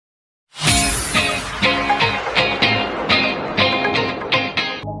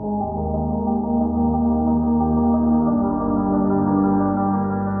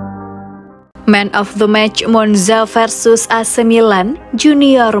Man of the match Monza versus AC Milan,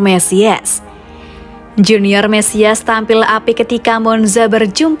 Junior Mesias. Junior Mesias tampil apik ketika Monza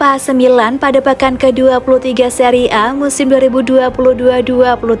berjumpa AC Milan pada pekan ke-23 Serie A musim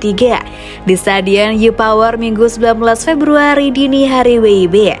 2022-23 di Stadion U-Power Minggu 19 Februari dini hari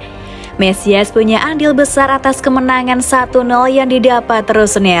WIB. Mesias punya andil besar atas kemenangan 1-0 yang didapat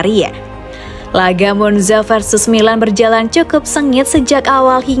Rossoneri. Laga Monza versus Milan berjalan cukup sengit sejak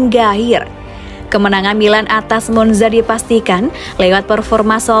awal hingga akhir. Kemenangan Milan atas Monza dipastikan lewat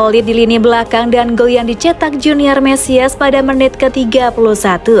performa solid di lini belakang dan gol yang dicetak Junior Mesias pada menit ke-31.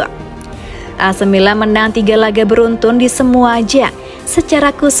 AC Milan menang 3 laga beruntun di semua ajang.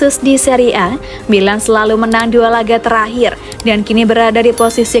 Secara khusus di Serie A, Milan selalu menang 2 laga terakhir dan kini berada di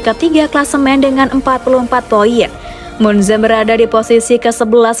posisi ketiga klasemen dengan 44 poin. Monza berada di posisi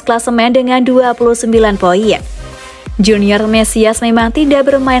ke-11 klasemen dengan 29 poin. Junior Mesias memang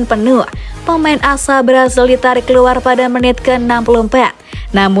tidak bermain penuh. Pemain asal Brasil ditarik keluar pada menit ke-64.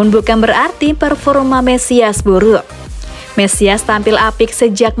 Namun bukan berarti performa Mesias buruk. Mesias tampil apik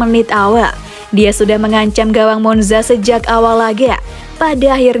sejak menit awal. Dia sudah mengancam gawang Monza sejak awal laga.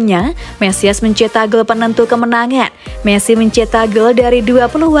 Pada akhirnya, Mesias mencetak gol penentu kemenangan. Messi mencetak gol dari 2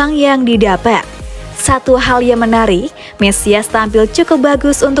 peluang yang didapat. Satu hal yang menarik, Mesias tampil cukup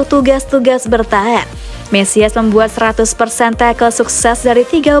bagus untuk tugas-tugas bertahan. Mesias membuat 100% tackle sukses dari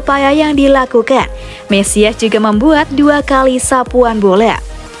 3 upaya yang dilakukan. Mesias juga membuat 2 kali sapuan bola.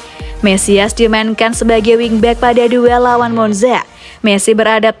 Mesias dimainkan sebagai wingback pada duel lawan Monza. Messi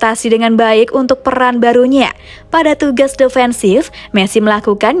beradaptasi dengan baik untuk peran barunya. Pada tugas defensif, Messi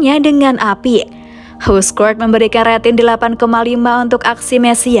melakukannya dengan apik. Housecourt memberikan rating 8,5 untuk aksi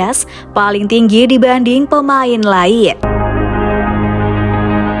Mesias, paling tinggi dibanding pemain lain.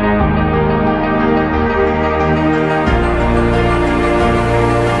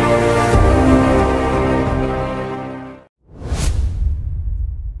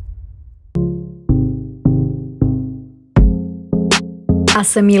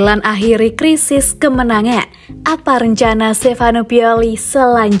 AC Milan akhiri krisis kemenangan. Apa rencana Stefano Pioli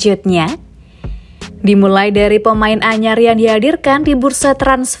selanjutnya? Dimulai dari pemain anyar yang dihadirkan di bursa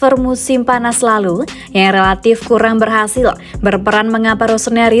transfer musim panas lalu yang relatif kurang berhasil berperan mengapa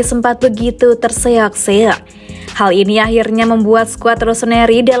Rossoneri sempat begitu terseok-seok. Hal ini akhirnya membuat skuad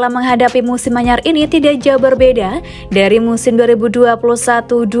Rossoneri dalam menghadapi musim anyar ini tidak jauh berbeda dari musim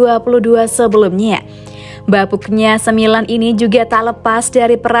 2021-22 sebelumnya. Bapuknya AC Milan ini juga tak lepas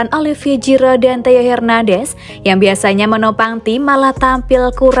dari peran Olivier Giroud dan Theo Hernandez yang biasanya menopang tim malah tampil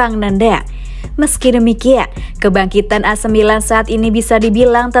kurang nendang. Meski demikian, kebangkitan AC Milan saat ini bisa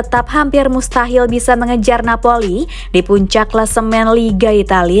dibilang tetap hampir mustahil bisa mengejar Napoli di puncak klasemen Liga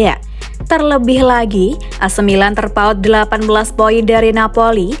Italia. Terlebih lagi, AC Milan terpaut 18 poin dari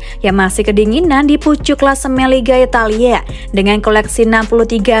Napoli yang masih kedinginan di pucuk klasemen Liga Italia dengan koleksi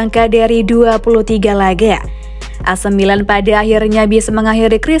 63 angka dari 23 laga. AC Milan pada akhirnya bisa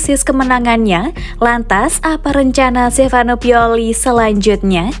mengakhiri krisis kemenangannya. Lantas, apa rencana Stefano Pioli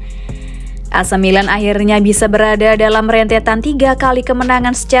selanjutnya? AC Milan akhirnya bisa berada dalam rentetan 3 kali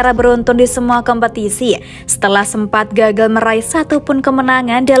kemenangan secara beruntun di semua kompetisi setelah sempat gagal meraih 1 pun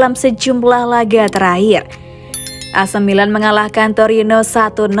kemenangan dalam sejumlah laga terakhir. AC Milan mengalahkan Torino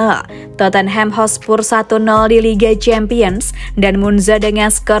 1-0, Tottenham Hotspur 1-0 di Liga Champions, dan Monza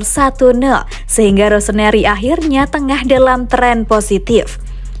dengan skor 1-0 sehingga Rossoneri akhirnya tengah dalam tren positif.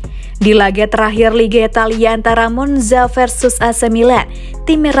 Di laga terakhir Liga Italia antara Monza versus AC Milan,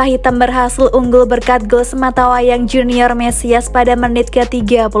 tim merah hitam berhasil unggul berkat gol sematawayang Junior Mesias pada menit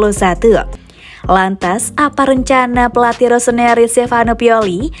ke-31. Lantas, apa rencana pelatih Rossoneri Stefano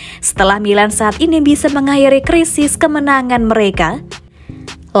Pioli setelah Milan saat ini bisa mengakhiri krisis kemenangan mereka?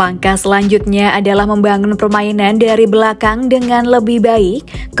 Langkah selanjutnya adalah membangun permainan dari belakang dengan lebih baik,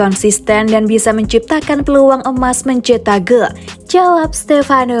 konsisten dan bisa menciptakan peluang emas mencetak gol, jawab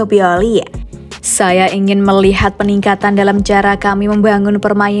Stefano Pioli. Saya ingin melihat peningkatan dalam cara kami membangun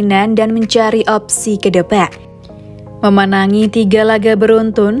permainan dan mencari opsi ke depan. Memenangi 3 laga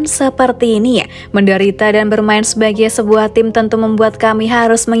beruntun seperti ini, menderita dan bermain sebagai sebuah tim tentu membuat kami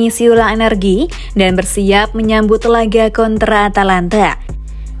harus mengisi ulang energi dan bersiap menyambut laga kontra Atalanta.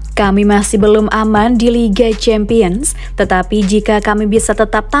 Kami masih belum aman di Liga Champions, tetapi jika kami bisa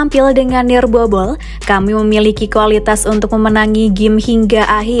tetap tampil dengan nirbobol, kami memiliki kualitas untuk memenangi game hingga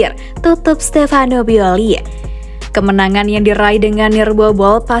akhir, tutup Stefano Pioli. Kemenangan yang diraih dengan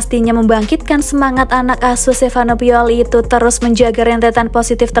nirbobol pastinya membangkitkan semangat anak asuh Stefano Pioli itu terus menjaga rentetan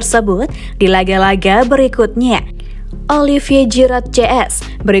positif tersebut di laga-laga berikutnya. Olivier Giroud CS.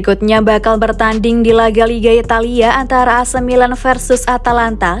 Berikutnya bakal bertanding di laga Liga Italia antara AC Milan versus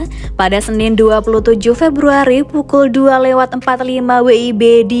Atalanta pada Senin 27 Februari pukul 2:45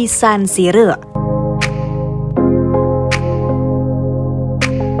 WIB di San Siro.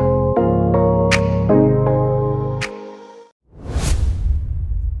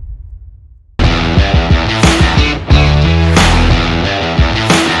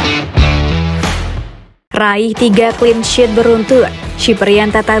 Raih 3 clean sheet beruntun,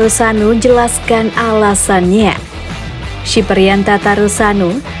 Ciprian Tatarusanu jelaskan alasannya. Ciprian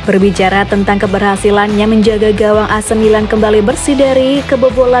Tatarusanu berbicara tentang keberhasilannya menjaga gawang AC Milan kembali bersih dari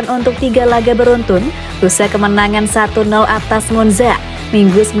kebobolan untuk 3 laga beruntun usai kemenangan 1-0 atas Monza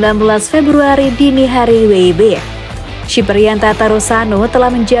Minggu 19 Februari dini hari WIB. Ciprian Tatarusanu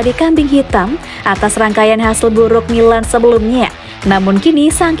telah menjadi kambing hitam atas rangkaian hasil buruk Milan sebelumnya. Namun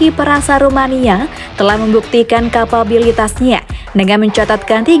kini sang kiper asal Rumania telah membuktikan kapabilitasnya dengan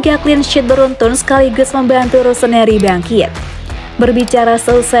mencatatkan 3 clean sheet beruntun sekaligus membantu Rossoneri bangkit. Berbicara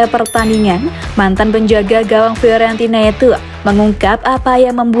selesai pertandingan, mantan penjaga gawang Fiorentina itu mengungkap apa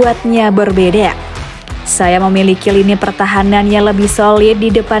yang membuatnya berbeda. "Saya memiliki lini pertahanan yang lebih solid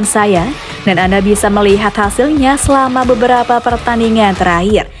di depan saya dan Anda bisa melihat hasilnya selama beberapa pertandingan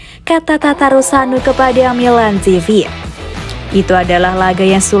terakhir," kata Tatarusanu kepada Milan TV. "Itu adalah laga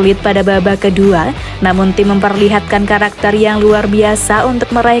yang sulit pada babak kedua, namun tim memperlihatkan karakter yang luar biasa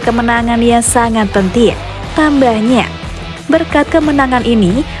untuk meraih kemenangan yang sangat penting," tambahnya. Berkat kemenangan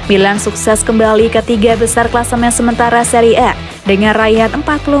ini, Milan sukses kembali ke 3 besar klasemen sementara Serie A dengan raihan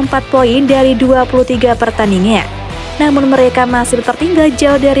 44 poin dari 23 pertandingan. Namun mereka masih tertinggal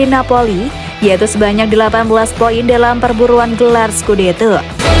jauh dari Napoli, yaitu sebanyak 18 poin dalam perburuan gelar Scudetto.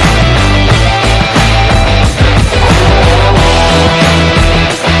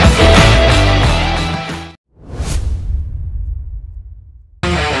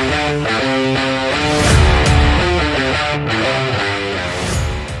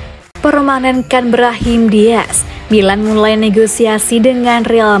 Permanenkan Brahim Diaz, Milan mulai negosiasi dengan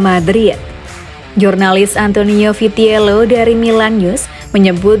Real Madrid. Jurnalis Antonio Vitiello dari Milan News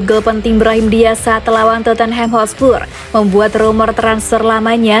menyebut gol penting Brahim Diaz saat lawan Tottenham Hotspur membuat rumor transfer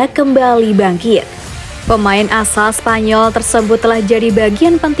lamanya kembali bangkit. Pemain asal Spanyol tersebut telah jadi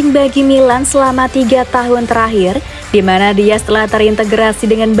bagian penting bagi Milan selama 3 tahun terakhir, di mana Diaz telah terintegrasi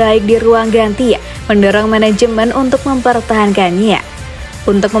dengan baik di ruang ganti, mendorong manajemen untuk mempertahankannya.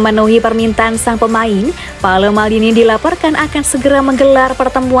 Untuk memenuhi permintaan sang pemain, Paolo Maldini dilaporkan akan segera menggelar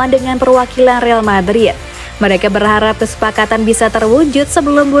pertemuan dengan perwakilan Real Madrid. Mereka berharap kesepakatan bisa terwujud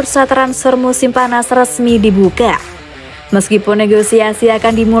sebelum bursa transfer musim panas resmi dibuka. Meskipun negosiasi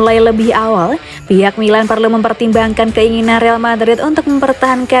akan dimulai lebih awal, pihak Milan perlu mempertimbangkan keinginan Real Madrid untuk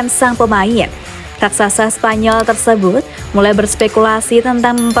mempertahankan sang pemain. Raksasa Spanyol tersebut mulai berspekulasi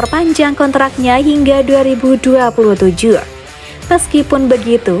tentang memperpanjang kontraknya hingga 2027. Meskipun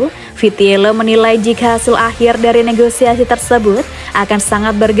begitu, Vitiello menilai jika hasil akhir dari negosiasi tersebut akan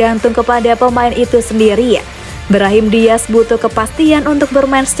sangat bergantung kepada pemain itu sendiri. Brahim Diaz butuh kepastian untuk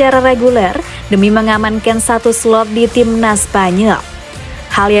bermain secara reguler demi mengamankan satu slot di timnas Spanyol.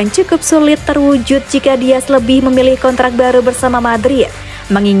 Hal yang cukup sulit terwujud jika Diaz lebih memilih kontrak baru bersama Madrid,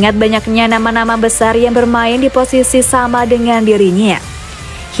 mengingat banyaknya nama-nama besar yang bermain di posisi sama dengan dirinya.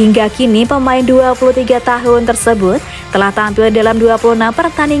 Hingga kini pemain 23 tahun tersebut telah tampil dalam 26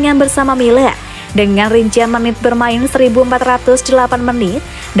 pertandingan bersama Milan dengan rincian menit bermain 1408 menit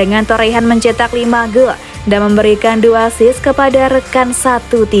dengan torehan mencetak 5 gol dan memberikan 2 assist kepada rekan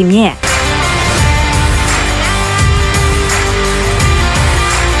satu timnya.